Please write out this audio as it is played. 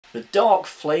The Dark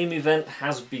Flame event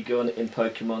has begun in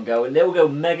Pokemon GO, and there we go,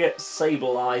 Mega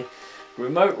Sableye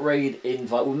remote raid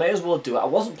invite. We may as well do it. I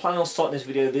wasn't planning on starting this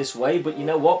video this way, but you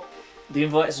know what? The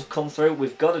invites have come through.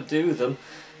 We've got to do them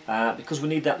because we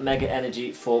need that Mega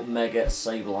Energy for Mega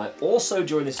Sableye. Also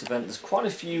during this event, there's quite a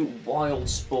few wild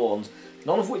spawns,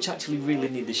 none of which actually really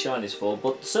need the shinies for,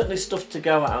 but certainly stuff to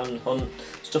go out and hunt,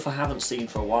 stuff I haven't seen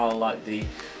for a while, like the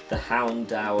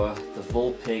Houndour, the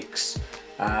Vulpix.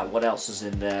 What else is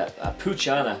in there?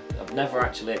 Poochyena. I've never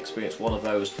actually experienced one of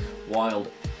those wild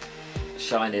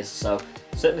shinies, so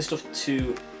certainly stuff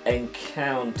to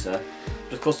encounter.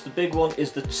 But of course the big one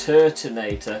is the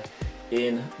Turtonator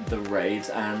in the raids,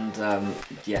 and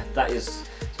yeah, that is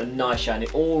a nice shiny.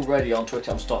 Already on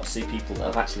Twitter I'm starting to see people that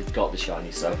have actually got the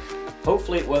shiny, so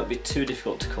hopefully it won't be too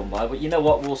difficult to come by, but you know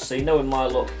what, we'll see. Knowing my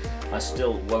luck, I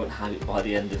still won't have it by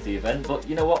the end of the event, but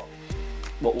you know what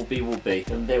will be will be.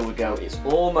 And there we go, it's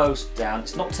almost down.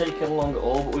 It's not taking long at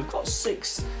all, but we've got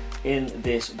 6 in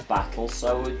this battle,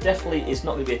 so it definitely is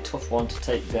not going to be a tough one to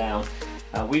take down.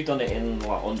 We've done it in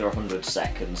like under 100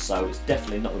 seconds, so it's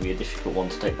definitely not going to be a difficult one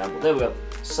to take down. But there we go,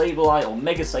 Sableye, or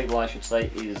Mega Sableye I should say,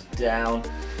 is down.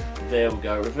 There we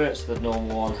go, reverts to the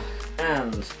normal one,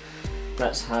 and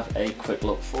let's have a quick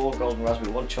look. 4 Golden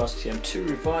Raspberry, 1 Charged TM, 2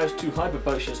 Revives, 2 Hyper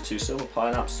Potions, 2 Silver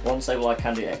Pineapples, 1 Sableye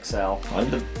Candy XL, and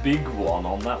the big one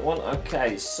on that one.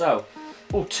 Okay, so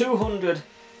 200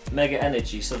 Mega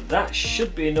Energy, so that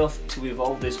should be enough to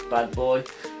evolve this bad boy.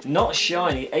 Not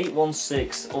shiny,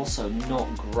 816, also not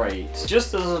great.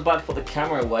 Just as I was about to put the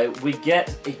camera away, we get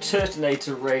a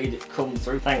Turtonator raid come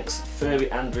through. Thanks Furby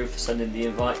Andrew for sending the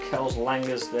invite. Kel's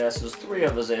Langer's there, so there's 3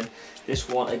 of us in. This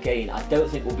one, again, I don't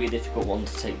think will be a difficult one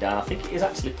to take down. I think it is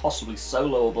actually possibly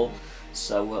soloable.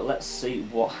 So let's see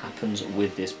what happens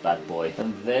with this bad boy.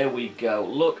 And there we go,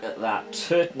 look at that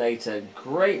Turtonator,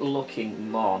 great looking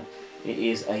mon. It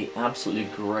is a absolutely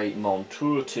great mon,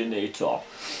 Turtonator,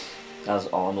 as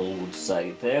Arnold would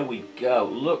say. There we go,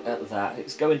 look at that,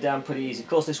 it's going down pretty easy. Of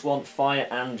course this one, fire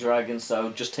and dragon,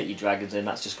 so just take your dragons in,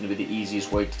 that's just going to be the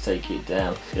easiest way to take it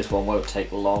down. This one won't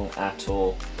take long at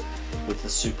all with the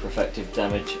super effective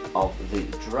damage of the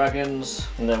dragons.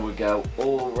 And there we go,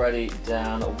 already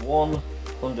down,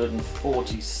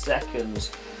 140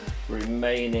 seconds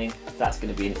remaining. That's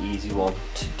going to be an easy one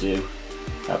to do.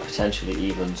 Potentially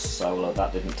even solo.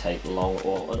 That didn't take long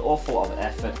or an awful lot of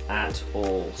effort at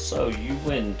all. So you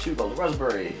win 2 Golden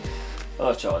Raspberry,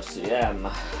 4 Charged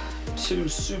TM, 2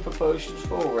 Super Potions,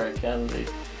 4 Rare Candy,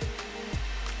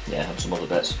 yeah, and some other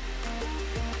bits.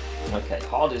 Okay,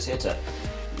 hardest hitter,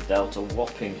 dealt a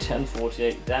whopping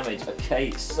 1048 damage.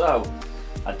 Okay, so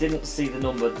I didn't see the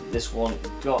number that this one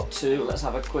got to. Let's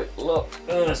have a quick look.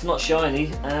 It's not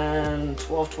shiny, and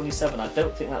 1227. I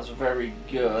don't think that's very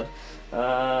good.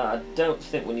 I don't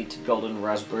think we need to Golden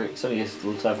Raspberry. It's only a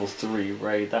level 3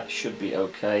 raid, that should be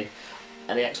okay.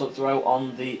 And the excellent throw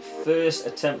on the first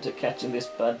attempt at catching this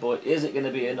bad boy. Is it going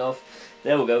to be enough?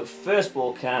 There we go, first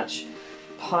ball catch,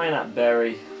 Pineapple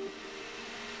Berry.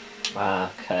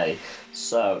 Okay,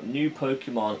 so new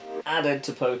Pokemon added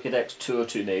to Pokedex,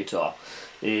 Turtonator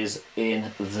is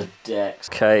in the deck.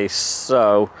 Okay,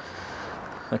 so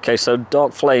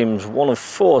Dark Flames, 1 of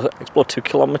 4, explore 2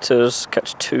 kilometers,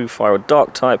 catch 2 fire or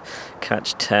dark type,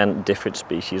 catch 10 different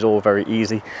species, all very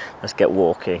easy. Let's get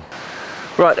walking.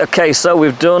 Right, okay, so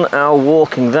we've done our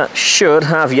walking. That should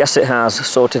have, yes it has,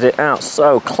 sorted it out.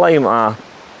 So claim our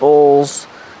balls,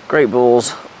 great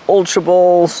balls, ultra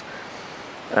balls,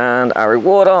 and our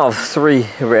reward of 3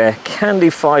 rare candy,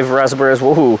 5 raspberries,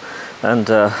 woohoo, and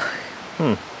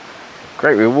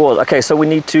great reward. Okay, so we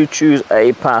need to choose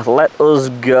a path. Let us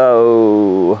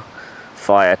go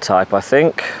fire type, I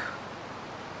think.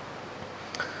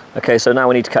 Okay, so now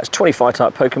we need to catch 20 fire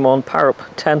type Pokemon, power up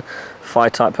 10 fire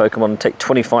type Pokemon, and take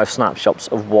 25 snapshots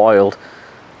of wild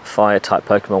fire type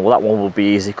Pokemon. Well, that one will be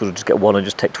easy because we'll just get one and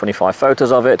just take 25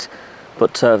 photos of it.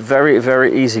 But very,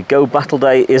 very easy. Go Battle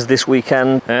Day is this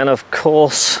weekend, and of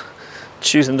course,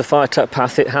 choosing the fire type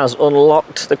path, it has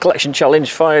unlocked the collection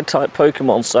challenge fire type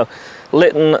Pokemon. So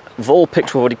Litten, Vulpix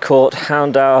we've already caught,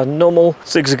 Houndour, Numel,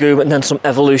 Zigzagoon, and then some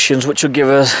evolutions which will give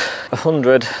us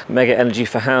 100 Mega Energy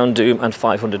for Houndoom and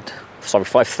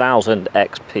 5,000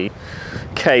 XP.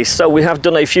 Okay, so we have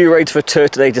done a few raids for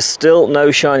Turtonator, still no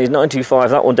shinies. 925,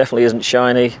 that one definitely isn't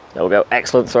shiny. There we go,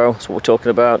 excellent throw, that's what we're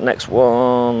talking about. Next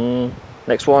one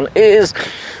is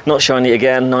not shiny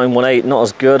again, 918, not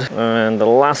as good. And the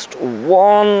last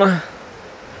one,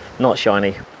 not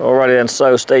shiny. Alrighty then,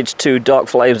 so stage 2, Dark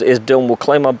Flames is done. We'll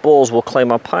claim our balls, we'll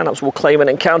claim our pineapples, we'll claim an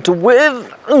encounter with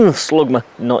Slugma,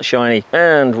 not shiny.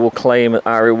 And we'll claim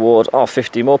our reward of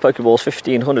 50 more Pokeballs,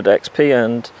 1500 XP,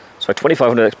 and So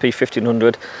 2500 XP,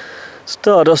 1500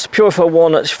 Stardust, Purify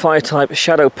 1 Fire type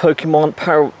Shadow Pokemon,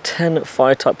 Power 10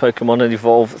 Fire type Pokemon, and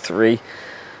Evolve 3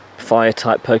 Fire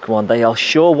type Pokemon. They are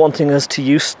sure wanting us to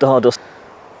use Stardust.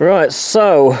 Right,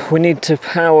 so we need to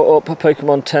power up a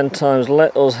Pokemon 10 times.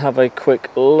 Let us have a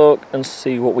quick look and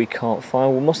see what we can't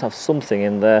find. We must have something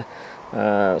in there.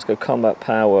 Let's go Combat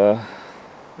Power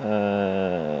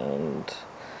and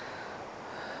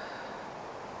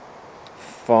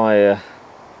Fire.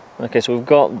 Okay, so we've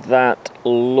got that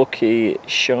lucky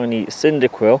shiny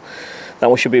Cyndaquil. That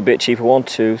one should be a bit cheaper. 1,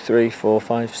 2, 3, 4,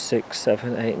 5, 6,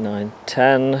 7, 8, 9,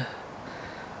 10.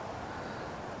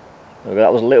 Okay,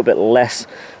 that was a little bit less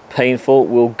painful.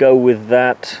 We'll go with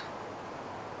that,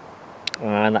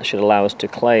 and that should allow us to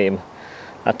claim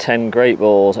our 10 Great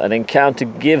Balls. An encounter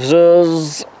gives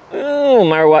us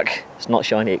Marowak. It's not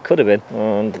shiny, it could have been.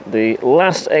 And the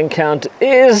last encounter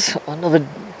is another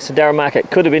Darumaka. It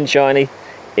could have been shiny,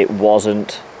 it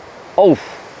wasn't. Oh,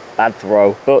 bad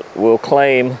throw. But we'll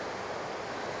claim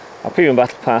our premium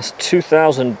battle pass,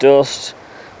 2000 dust,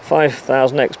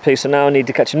 5000 XP. So now I need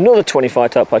to catch another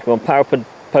 25 type Pokemon, Power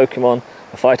Pokemon,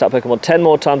 a Fire type Pokemon 10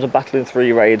 more times and battle in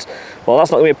 3 raids. Well,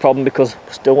 that's not going to be a problem because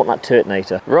I still want that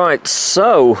Turtonator. Right,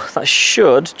 so that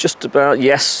should just about,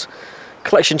 yes,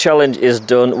 collection challenge is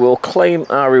done. We'll claim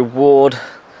our reward,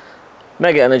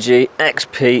 Mega Energy,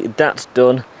 XP, that's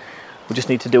done. We just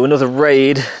need to do another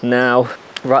raid now.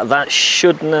 Right, that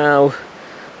should now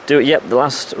do it. Yep, the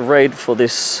last raid for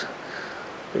this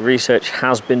research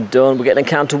has been done. We get an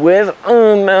encounter with,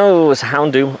 oh no, it's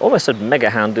Houndoom. Almost said Mega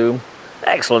Houndoom.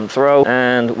 Excellent throw.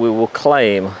 And we will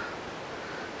claim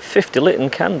 50 Litten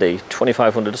Candy,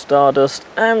 2500 Stardust,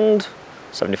 and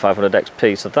 7500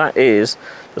 XP. So that is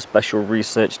the special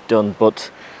research done, but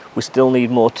we still need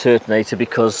more Turtonator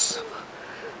because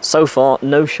so far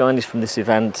no shinies from this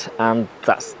event, and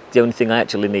that's the only thing I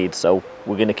actually need, so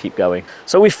we're going to keep going.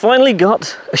 So we finally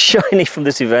got a shiny from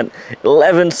this event,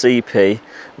 11 CP,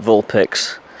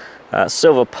 Vulpix,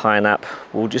 Silver Pineapple.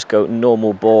 We'll just go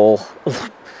normal ball,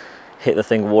 hit the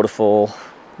thing, Waterfall,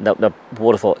 no,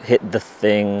 Waterfall, hit the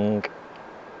thing.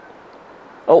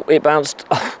 Oh, it bounced.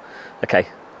 Oh, okay,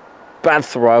 bad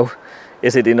throw.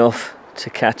 Is it enough to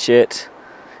catch it?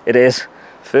 It is.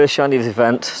 First shiny of the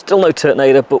event. Still no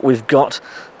Turtonator, but we've got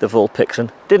the Vulpix,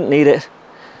 and didn't need it,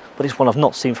 but it's one I've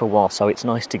not seen for a while, so it's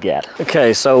nice to get.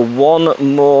 Okay, so one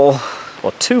more,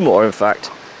 or two more in fact,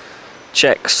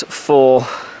 checks for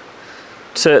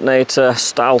Turtonator,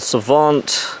 Style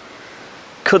Savant.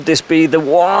 Could this be the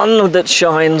one that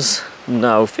shines?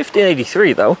 No,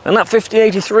 1583 though, and that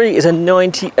 1583 is a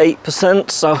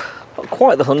 98%, so not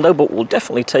quite the hundo, but we'll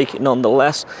definitely take it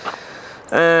nonetheless.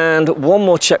 And one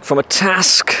more check from a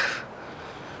task.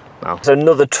 Wow. So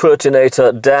another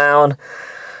Turtonator down.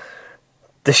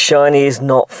 The shiny is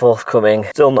not forthcoming.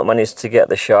 Still not managed to get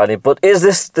the shiny, but is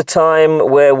this the time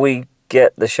where we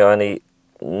get the shiny?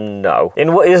 No.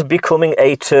 In what is becoming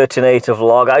a Turtonator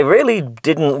vlog, I really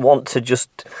didn't want to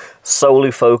just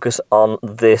solely focus on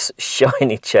this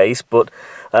shiny chase, but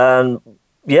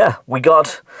yeah, we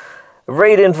got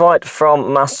raid invite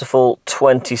from Masterful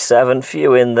 27,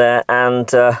 few in there, and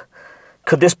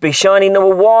could this be shiny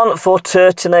number 1 for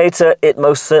Turtonator? It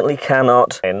most certainly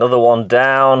cannot. Another one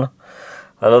down,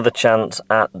 another chance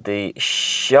at the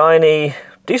shiny.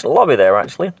 Decent lobby there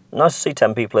actually, nice to see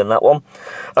 10 people in that one.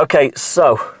 Okay,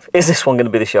 so is this one going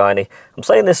to be the shiny? I'm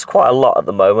saying this quite a lot at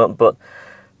the moment, but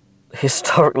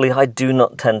historically I do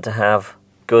not tend to have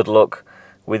good luck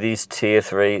with these tier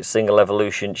 3 single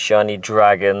evolution shiny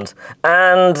dragons,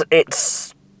 and it's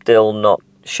still not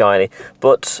shiny.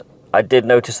 But I did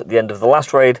notice at the end of the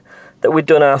last raid that we'd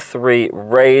done our 3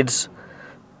 raids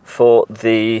for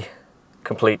the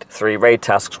complete 3 raid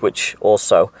tasks, which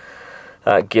also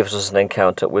gives us an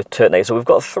encounter with Turtonator. So we've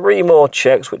got 3 more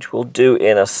checks, which we'll do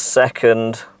in a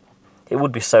second. It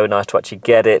would be so nice to actually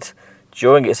get it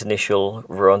during its initial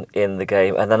run in the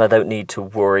game, and then I don't need to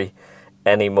worry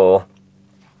anymore.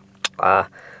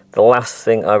 The last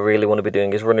thing I really want to be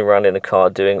doing is running around in the car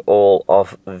doing all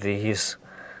of these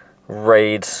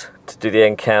raids to do the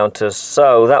encounters.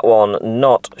 So that one,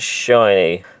 not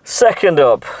shiny. Second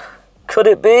up, could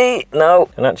it be? No.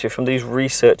 And actually from these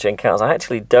research encounters, I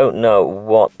actually don't know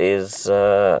what is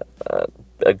a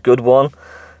good one.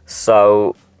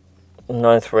 So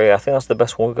 9-3, I think that's the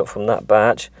best one we've got from that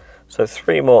batch. So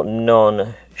 3 more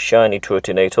non-shiny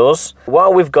Turtonators.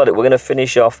 While we've got it, we're going to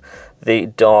finish off the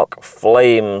Dark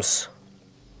Flames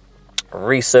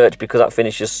research because that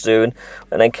finishes soon.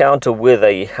 An encounter with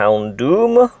a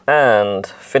Houndoom, and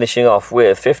finishing off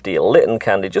with 50 Litten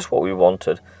Candy, just what we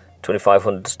wanted.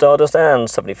 2500 Stardust and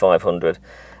 7500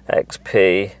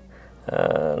 XP.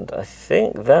 And I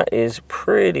think that is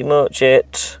pretty much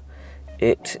it.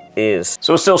 It is.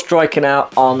 So we're still striking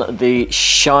out on the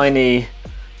shiny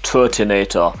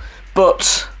Turtonator,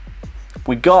 but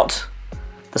we got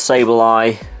the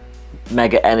Sableye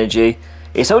Mega Energy.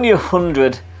 It's only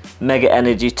 100 Mega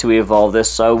Energy to evolve this,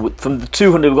 so from the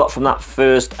 200 we got from that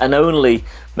first and only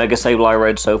Mega Sableye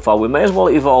raid so far, we may as well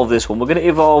evolve this one. We're going to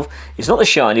evolve, it's not the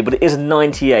shiny, but it is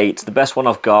 98, the best one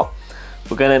I've got.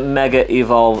 We're going to Mega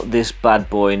Evolve this bad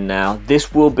boy now.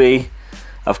 This will be,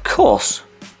 of course,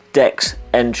 Dex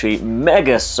entry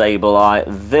Mega Sableye.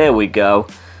 There we go.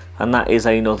 And that is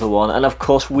another one. And of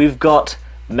course, we've got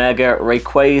Mega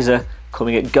Rayquaza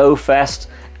coming at Go Fest.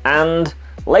 And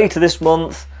later this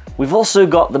month, we've also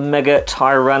got the Mega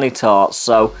Tyranitar.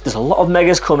 So there's a lot of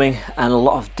Megas coming and a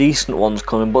lot of decent ones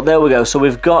coming. But there we go. So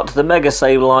we've got the Mega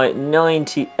Sableye,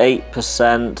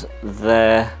 98%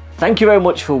 there. Thank you very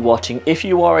much for watching. If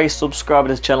you are a subscriber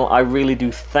to this channel, I really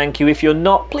do thank you. If you're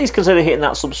not, please consider hitting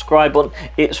that subscribe button.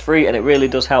 It's free and it really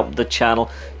does help the channel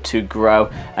to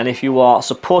grow. And if you are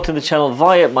supporting the channel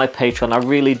via my Patreon, I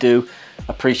really do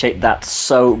appreciate that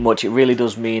so much. It really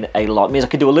does mean a lot. It means I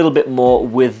can do a little bit more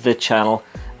with the channel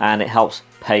and it helps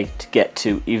pay to get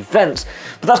to events.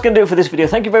 But that's going to do it for this video.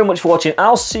 Thank you very much for watching.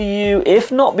 I'll see you,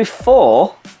 if not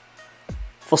before,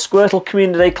 for Squirtle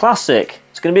Community Day Classic.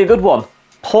 It's going to be a good one.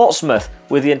 Portsmouth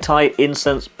with the entire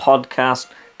Incense podcast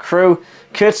crew,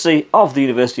 courtesy of the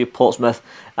University of Portsmouth.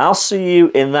 I'll see you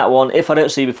in that one if I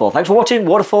don't see you before. Thanks for watching.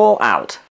 Waterfall out.